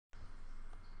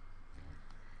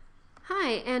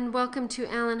Hi, and welcome to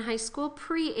Allen High School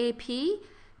Pre-AP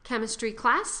chemistry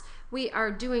class. We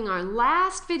are doing our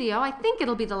last video, I think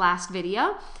it'll be the last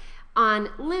video, on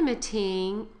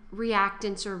limiting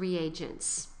reactants or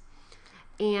reagents.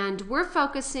 And we're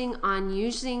focusing on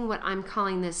using what I'm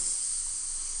calling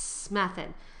this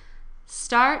method.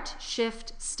 Start,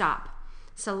 shift, stop.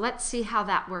 So let's see how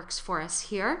that works for us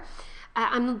here.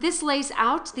 This lays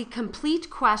out the complete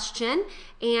question,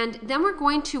 and then we're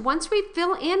going to, once we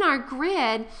fill in our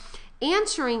grid,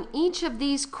 answering each of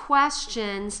these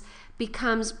questions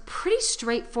becomes pretty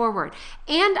straightforward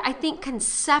and I think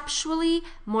conceptually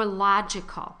more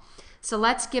logical. So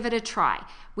let's give it a try.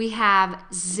 We have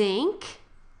zinc,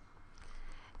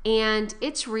 and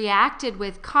it's reacted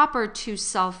with copper 2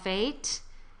 sulfate,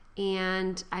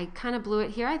 and I kind of blew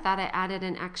it here. I thought I added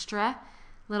an extra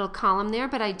little column there,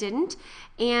 but I didn't.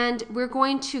 And we're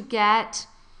going to get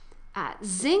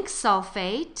zinc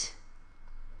sulfate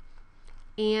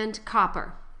and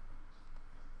copper.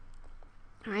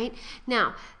 All right.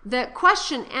 Now, the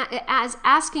question is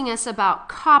asking us about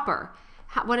copper.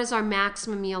 What is our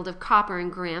maximum yield of copper in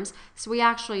grams? So we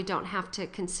actually don't have to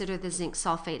consider the zinc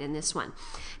sulfate in this one.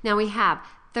 Now we have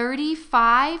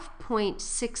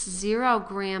 35.60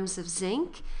 grams of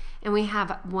zinc, and we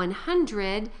have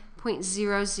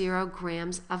 100.00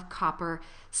 grams of copper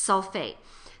sulfate.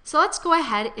 So let's go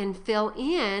ahead and fill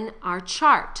in our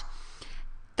chart.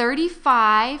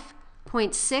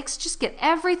 35.6, just get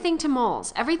everything to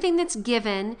moles. Everything that's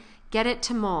given, get it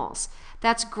to moles.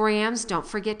 That's grams. Don't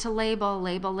forget to label,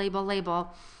 label, label,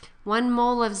 label. 1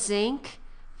 mole of zinc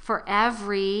for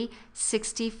every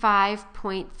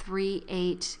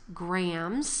 65.38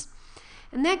 grams.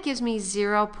 And that gives me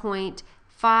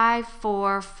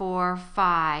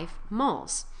 0.5445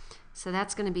 moles. So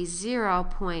that's going to be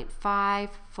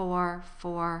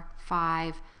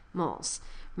 0.5445 moles.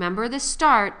 Remember, the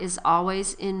start is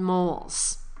always in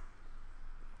moles.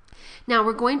 Now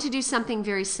we're going to do something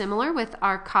very similar with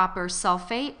our copper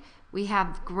sulfate. We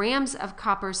have grams of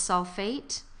copper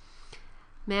sulfate.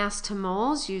 Mass to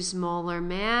moles, use molar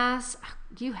mass.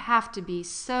 You have to be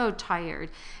so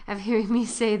tired of hearing me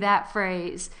say that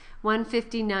phrase.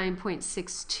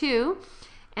 159.62,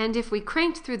 and if we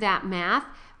cranked through that math,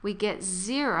 we get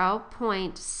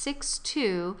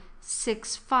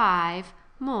 0.6265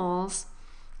 moles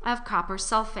of copper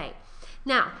sulfate.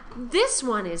 Now, this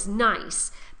one is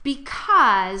nice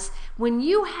because when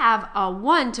you have a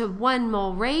 1-to-1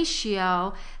 mole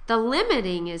ratio, the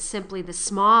limiting is simply the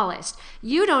smallest.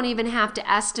 You don't even have to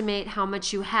estimate how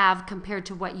much you have compared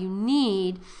to what you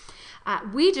need.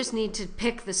 We just need to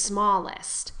pick the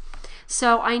smallest.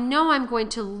 So I know I'm going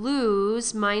to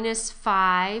lose minus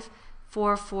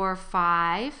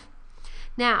 5,445.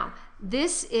 Now,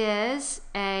 this is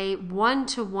a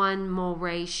 1-to-1 mole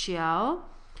ratio.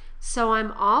 So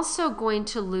I'm also going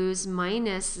to lose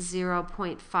minus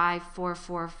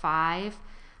 0.5445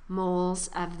 moles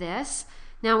of this.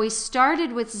 Now we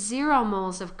started with 0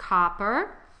 moles of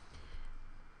copper.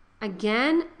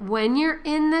 Again, when you're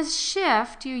in the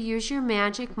shift, you use your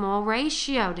magic mole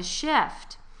ratio to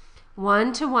shift.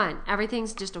 1-to-1.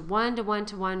 Everything's just a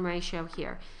 1-to-1-to-1 ratio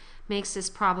here. Makes this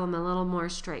problem a little more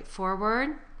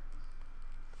straightforward.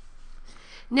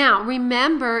 Now,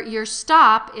 remember, your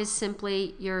stop is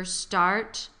simply your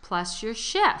start plus your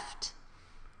shift.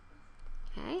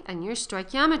 Okay, and your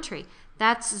stoichiometry.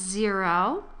 That's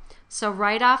 0. So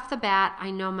right off the bat,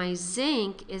 I know my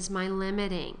zinc is my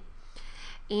limiting.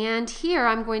 And here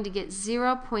I'm going to get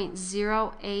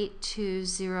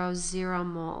 0.08200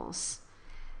 moles.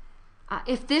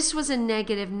 If this was a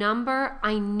negative number,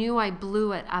 I knew I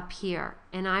blew it up here,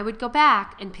 and I would go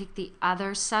back and pick the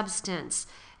other substance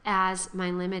as my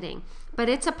limiting. But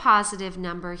it's a positive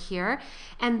number here,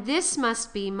 and this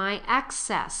must be my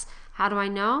excess. How do I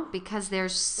know? Because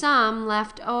there's some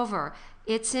left over.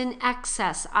 It's in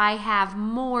excess. I have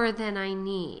more than I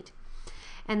need.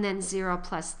 And then 0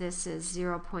 plus this is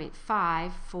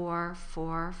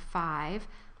 0.5445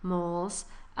 moles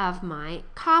of my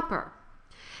copper.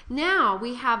 Now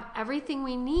we have everything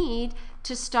we need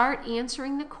to start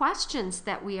answering the questions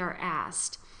that we are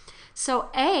asked. So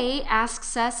A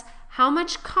asks us how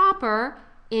much copper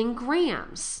in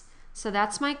grams. So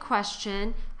that's my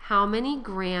question. How many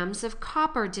grams of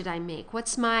copper did I make?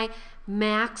 What's my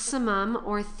maximum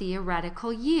or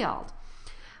theoretical yield?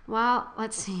 Well,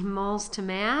 let's see, moles to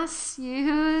mass,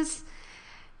 use.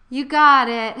 You got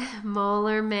it,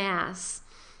 molar mass.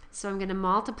 So I'm going to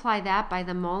multiply that by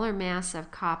the molar mass of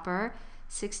copper,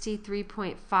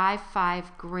 63.55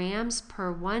 grams per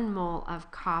 1 mole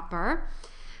of copper.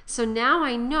 So now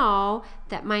I know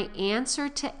that my answer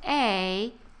to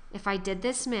A, if if I did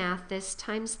this math, this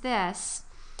times this,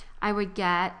 I would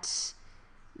get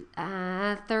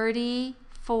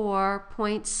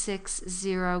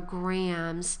 34.60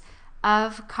 grams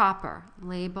of copper.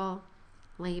 Label,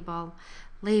 label,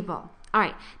 label. All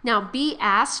right, now B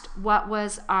asked what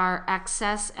was our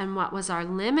excess and what was our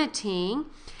limiting,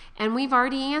 and we've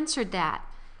already answered that.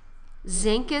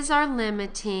 Zinc is our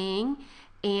limiting,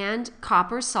 and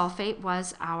copper sulfate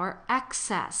was our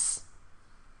excess.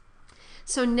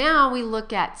 So now we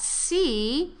look at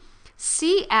C.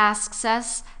 C asks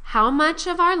us how much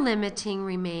of our limiting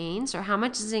remains, or how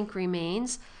much zinc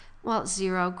remains. Well,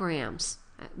 0 grams.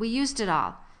 We used it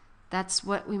all. That's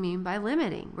what we mean by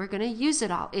limiting. We're going to use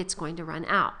it all. It's going to run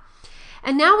out.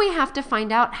 And now we have to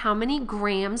find out how many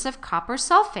grams of copper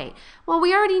sulfate. Well,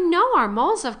 we already know our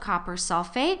moles of copper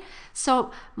sulfate.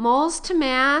 So moles to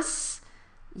mass,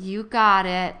 you got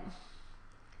it.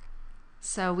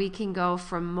 So we can go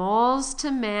from moles to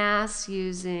mass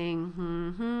using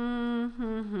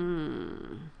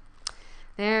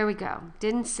There we go.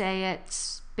 Didn't say it.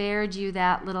 Spared you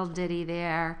that little ditty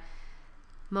there.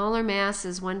 Molar mass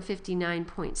is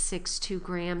 159.62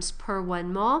 grams per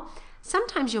 1 mole.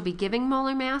 Sometimes you'll be giving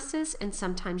molar masses, and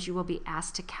sometimes you will be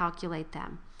asked to calculate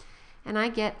them. And I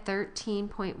get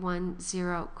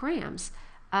 13.10 grams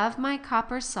of my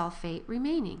copper sulfate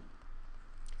remaining.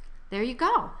 There you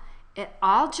go. It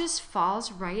all just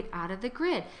falls right out of the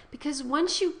grid, because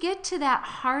once you get to that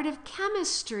heart of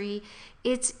chemistry,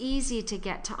 it's easy to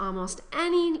get to almost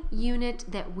any unit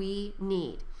that we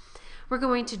need. We're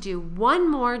going to do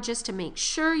one more just to make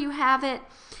sure you have it.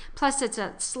 Plus, it's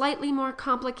a slightly more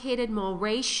complicated mole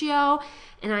ratio,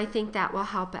 and I think that will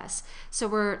help us. So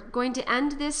we're going to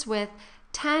end this with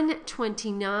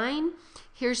 1029.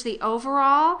 Here's the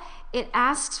overall. It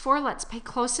asks for, let's pay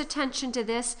close attention to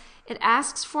this, it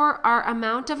asks for our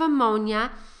amount of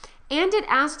ammonia, and it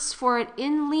asks for it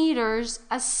in liters,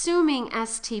 assuming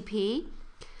STP.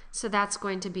 So that's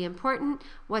going to be important.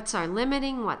 What's our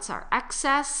limiting? What's our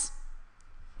excess?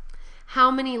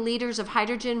 How many liters of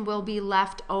hydrogen will be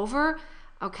left over?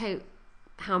 Okay,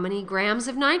 how many grams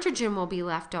of nitrogen will be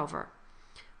left over?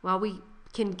 Well, we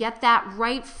can get that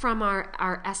right from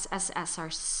our SSS, our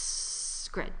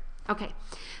grid. Okay,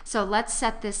 so let's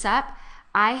set this up.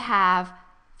 I have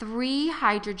 3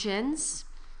 hydrogens.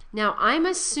 Now, I'm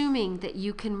assuming that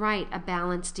you can write a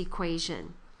balanced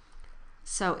equation.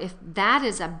 So if that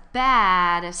is a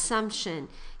bad assumption,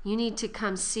 you need to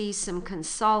come see some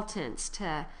consultants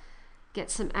to get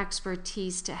some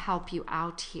expertise to help you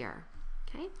out here.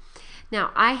 Okay.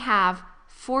 Now I have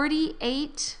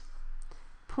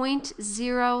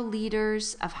 48.0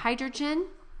 liters of hydrogen.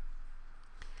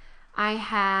 I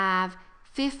have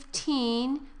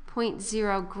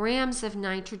 15.0 grams of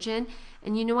nitrogen.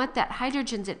 And you know what? That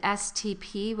hydrogen's at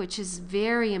STP, which is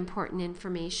very important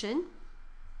information.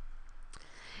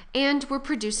 And we're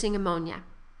producing ammonia.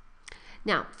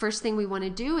 Now, first thing we want to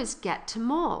do is get to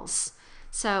moles.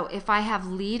 So if I have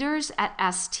liters at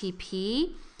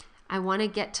STP, I want to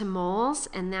get to moles,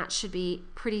 and that should be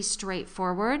pretty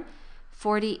straightforward.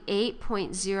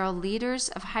 48.0 liters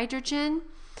of hydrogen.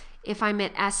 If I'm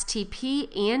at STP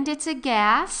and it's a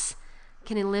gas, I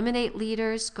can eliminate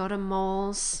liters, go to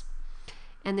moles,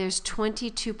 and there's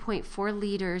 22.4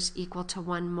 liters equal to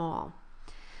 1 mole.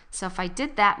 So if I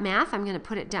did that math, I'm going to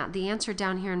put it down, the answer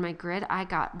down here in my grid. I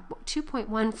got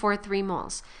 2.143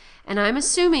 moles. And I'm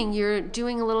assuming you're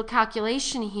doing a little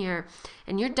calculation here,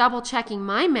 and you're double checking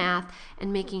my math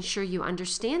and making sure you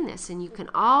understand this. And you can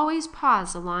always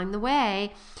pause along the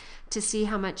way to see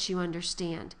how much you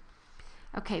understand.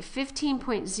 Okay,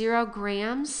 15.0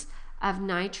 grams of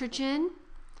nitrogen.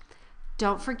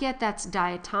 Don't forget that's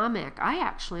diatomic. I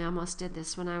actually almost did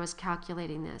this when I was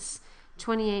calculating this.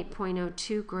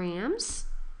 28.02 grams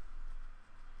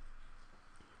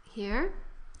here.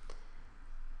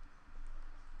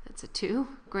 That's a 2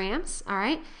 grams, all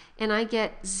right? And I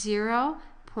get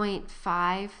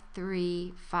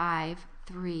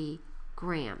 0.5353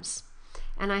 grams.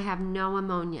 And I have no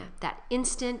ammonia, that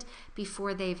instant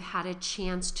before they've had a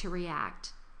chance to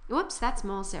react. Whoops, that's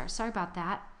moles there. Sorry about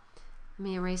that. Let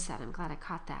me erase that. I'm glad I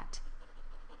caught that.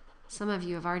 Some of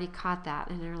you have already caught that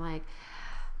and are like,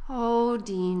 oh,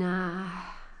 Dina.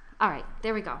 All right,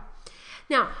 there we go.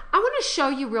 Now, I want to show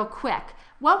you real quick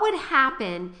what would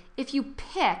happen if you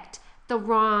picked the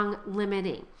wrong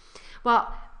limiting.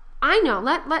 Well, I know.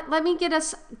 Let me get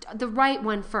us the right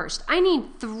one first. I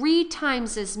need 3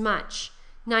 times as much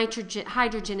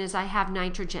hydrogen as I have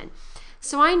nitrogen.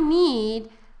 So I need,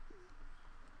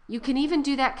 you can even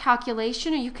do that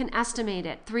calculation or you can estimate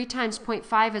it. 3 times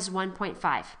 0.5 is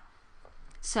 1.5.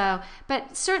 So,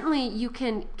 but certainly you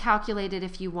can calculate it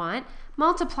if you want.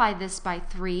 Multiply this by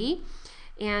 3.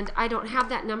 And I don't have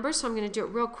that number, so I'm going to do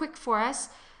it real quick for us.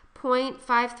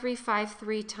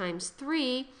 0.5353 times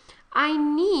 3. I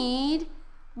need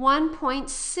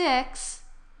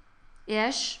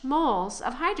 1.6-ish moles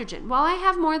of hydrogen. Well, I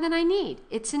have more than I need.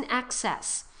 It's in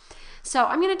excess. So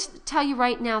I'm going to tell you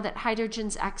right now that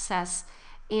hydrogen's excess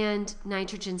and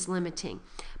nitrogen's limiting.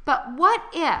 But what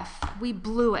if we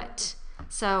blew it?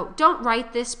 So don't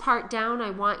write this part down. I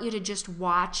want you to just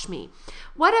watch me.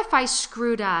 What if I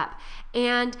screwed up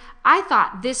and I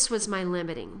thought this was my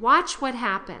limiting? Watch what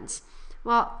happens.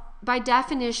 Well, by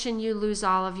definition, you lose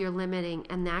all of your limiting,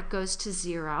 and that goes to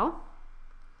 0.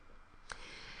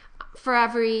 For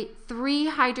every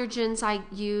 3 hydrogens I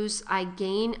use, I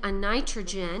gain a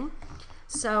nitrogen.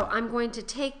 So I'm going to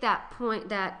take that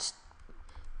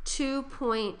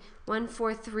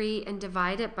 2.143 and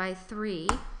divide it by 3.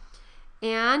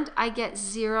 And I get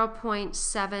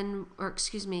 0.7, or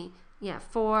excuse me,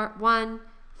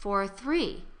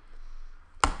 4143.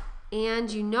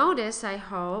 And you notice, I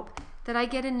hope, that I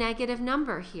get a negative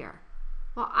number here.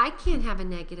 Well, I can't have a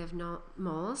negative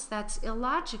moles. That's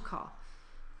illogical,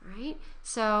 right?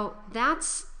 So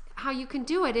that's how you can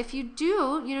do it. If you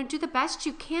do, do the best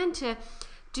you can to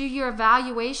do your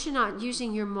evaluation on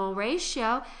using your mole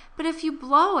ratio. But if you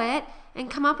blow it and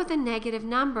come up with a negative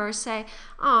number, say,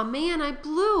 oh man, I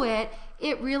blew it.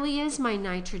 It really is my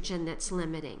nitrogen that's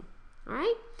limiting. All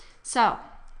right? So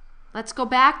let's go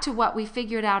back to what we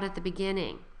figured out at the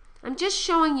beginning. I'm just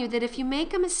showing you that if you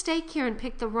make a mistake here and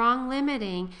pick the wrong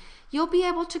limiting, you'll be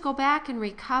able to go back and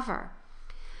recover.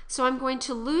 So I'm going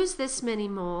to lose this many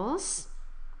moles.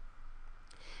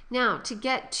 Now, to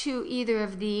get to either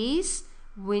of these,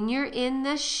 when you're in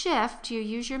the shift, you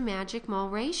use your magic mole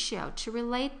ratio to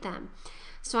relate them.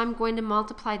 So I'm going to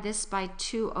multiply this by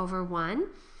 2/1.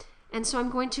 And so I'm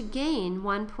going to gain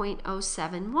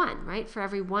 1.071, right? For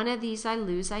every one of these I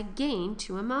lose, I gain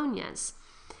 2 ammonias.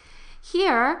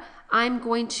 Here, I'm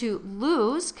going to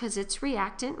lose, because it's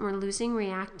reactant, we're losing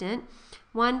reactant,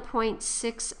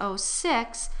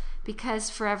 1.606,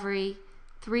 because for every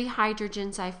 3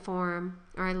 hydrogens I form,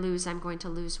 or I lose, I'm going to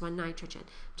lose 1 nitrogen.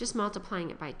 Just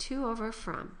multiplying it by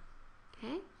 2/from.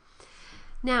 Okay?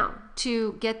 Now,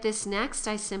 to get this next,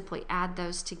 I simply add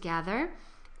those together.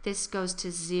 This goes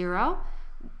to 0,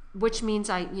 which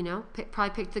means I, probably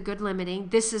picked the good limiting.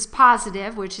 This is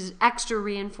positive, which is extra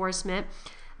reinforcement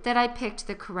that I picked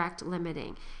the correct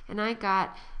limiting. And I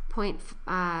got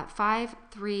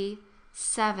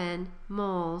 0.537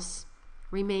 moles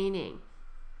remaining.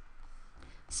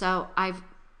 So I've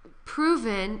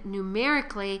proven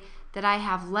numerically that I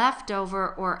have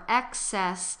leftover or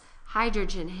excess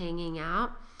hydrogen hanging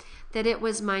out, that it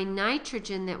was my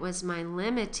nitrogen that was my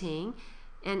limiting,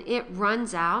 and it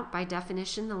runs out. By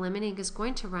definition, the limiting is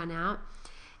going to run out,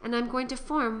 and I'm going to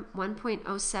form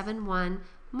 1.071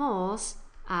 moles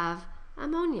of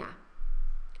ammonia.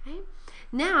 Okay?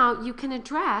 Now you can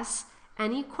address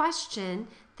any question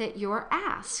that you're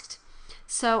asked.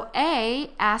 So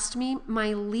A asked me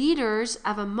my liters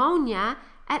of ammonia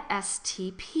at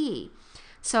STP.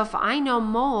 So if I know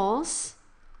moles,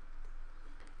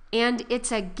 and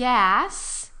it's a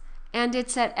gas, and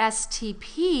it's at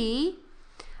STP,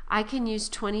 I can use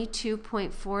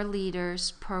 22.4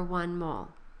 liters per 1 mole.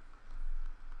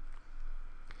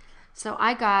 So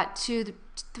I got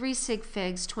 3 sig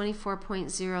figs,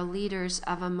 24.0 liters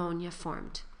of ammonia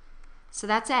formed. So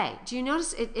that's A. Do you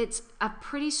notice it's a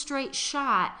pretty straight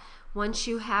shot once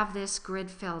you have this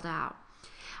grid filled out?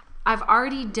 I've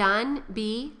already done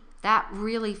B. That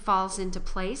really falls into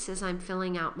place as I'm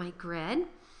filling out my grid.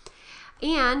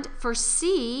 And for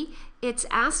C, it's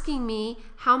asking me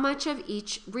how much of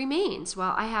each remains.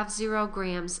 Well, I have 0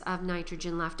 grams of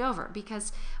nitrogen left over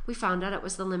because we found out it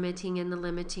was the limiting, and the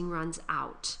limiting runs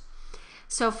out.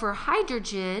 So for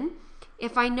hydrogen,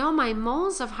 if I know my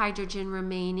moles of hydrogen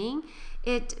remaining,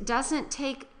 it doesn't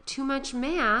take too much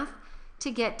math to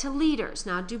get to liters.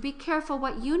 Now, do be careful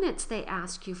what units they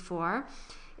ask you for.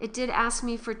 It did ask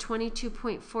me for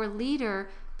 22.4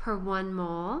 liter per 1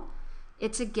 mole.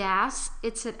 It's a gas,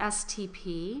 it's at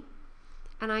STP,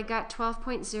 and I got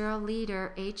 12.0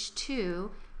 liter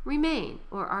H2 remain,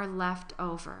 or are left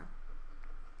over.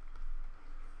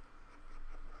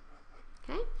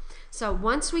 Okay? So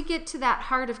once we get to that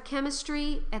heart of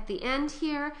chemistry at the end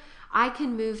here, I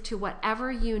can move to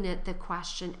whatever unit the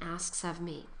question asks of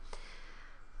me.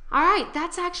 All right,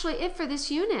 that's actually it for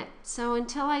this unit. So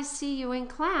until I see you in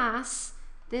class,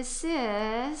 this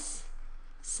is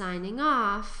signing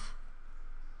off.